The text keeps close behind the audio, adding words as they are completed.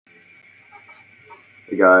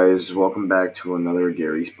Hey guys, welcome back to another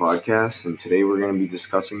Gary's podcast, and today we're going to be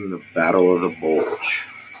discussing the Battle of the Bulge.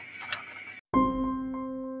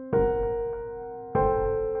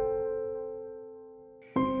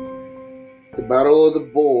 The Battle of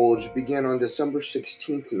the Bulge began on December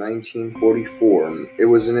 16th, 1944. It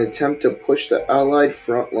was an attempt to push the Allied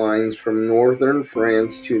front lines from northern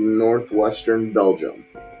France to northwestern Belgium.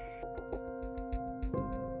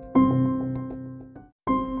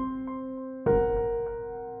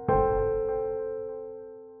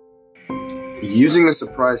 Using the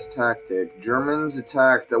surprise tactic, Germans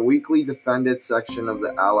attacked a weakly defended section of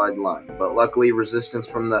the Allied line, but luckily resistance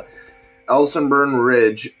from the Elsenburn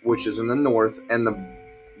Ridge, which is in the north, and the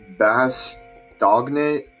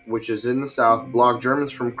Bastogne, which is in the south, blocked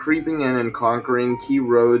Germans from creeping in and conquering key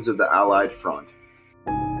roads of the Allied front.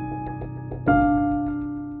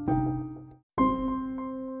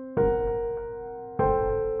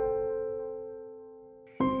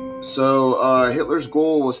 So Hitler's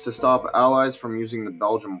goal was to stop Allies from using the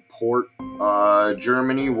Belgium port.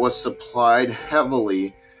 Germany was supplied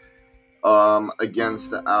heavily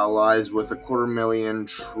against the Allies with 250,000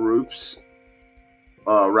 troops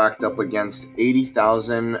racked up against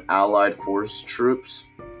 80,000 Allied force troops.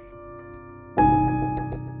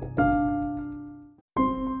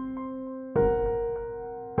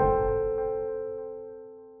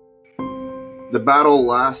 The battle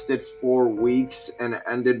lasted 4 weeks and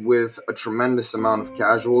ended with a tremendous amount of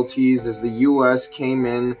casualties as the U.S. came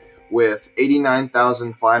in with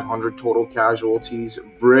 89,500 total casualties.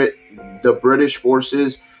 The British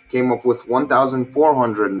forces came up with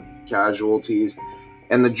 1,400 casualties,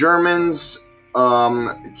 and the Germans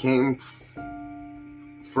came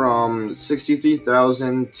from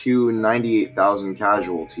 63,000 to 98,000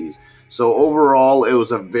 casualties. So overall, it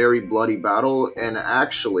was a very bloody battle, and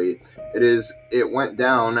actually, it went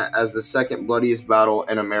down as the second bloodiest battle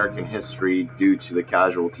in American history due to the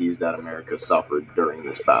casualties that America suffered during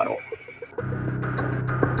this battle.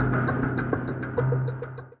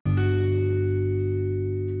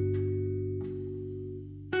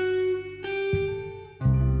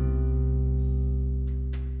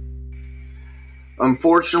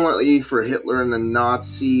 Unfortunately for Hitler and the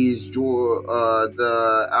Nazis,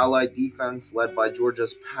 the Allied defense led by George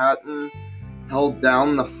S. Patton held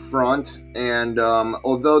down the front, and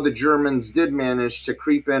although the Germans did manage to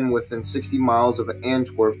creep in within 60 miles of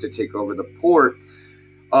Antwerp to take over the port,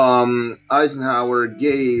 Eisenhower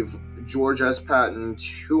gave George S. Patton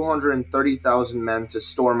 230,000 men to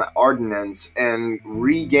storm Ardennes and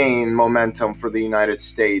regain momentum for the United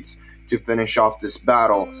States to finish off this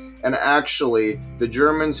battle. And actually, the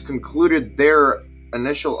Germans concluded their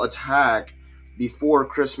initial attack before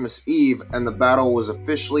Christmas Eve, and the battle was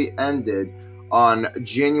officially ended on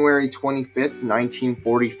January 25th,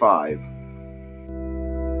 1945.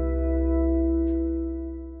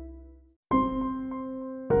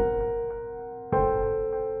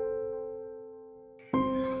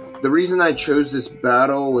 The reason I chose this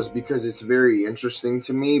battle was because it's very interesting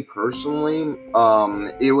to me personally.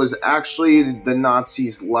 It was actually the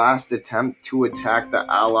Nazis' last attempt to attack the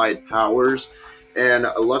Allied powers, and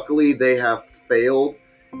luckily they have failed.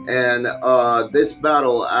 And this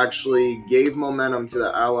battle actually gave momentum to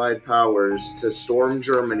the Allied powers to storm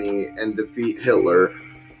Germany and defeat Hitler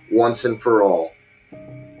once and for all.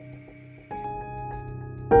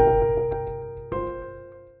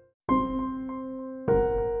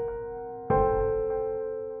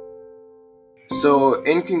 So,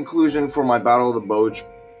 in conclusion for my Battle of the Bulge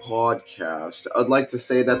podcast, I'd like to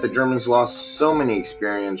say that the Germans lost so many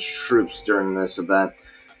experienced troops during this event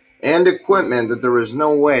and equipment that there was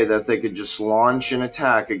no way that they could just launch an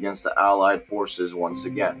attack against the Allied forces once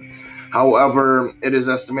again. However, it is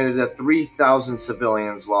estimated that 3,000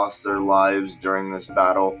 civilians lost their lives during this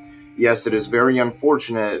battle. Yes, it is very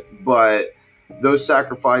unfortunate, but those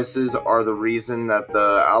sacrifices are the reason that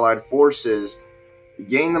the Allied forces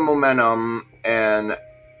gain the momentum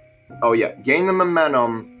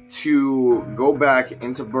to go back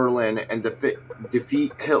into Berlin and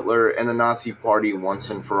defeat Hitler and the Nazi Party once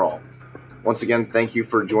and for all. Once again, thank you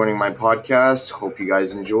for joining my podcast. Hope you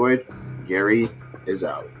guys enjoyed. Gary is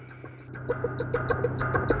out.